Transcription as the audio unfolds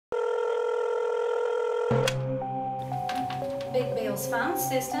Big Bill's Phone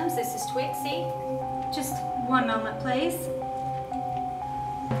Systems, this is Twixie. Just one moment, please.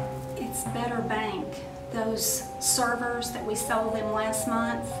 It's Better Bank. Those servers that we sold them last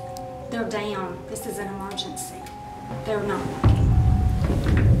month, they're down. This is an emergency. They're not working.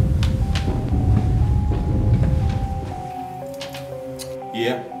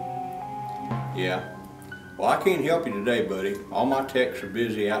 Yeah. Well, I can't help you today, buddy. All my techs are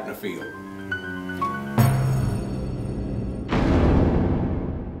busy out in the field.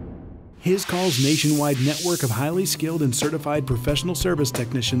 Hiscall's nationwide network of highly skilled and certified professional service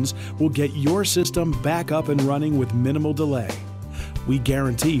technicians will get your system back up and running with minimal delay. We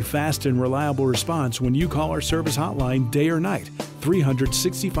guarantee fast and reliable response when you call our service hotline day or night,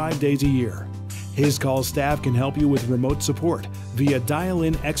 365 days a year. Hiscall staff can help you with remote support via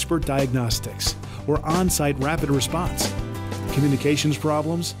dial-in expert diagnostics or on-site rapid response. Communications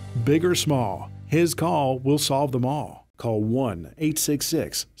problems, big or small, Hiscall will solve them all. Call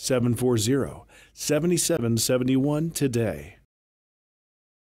 1-866-740-7771 today.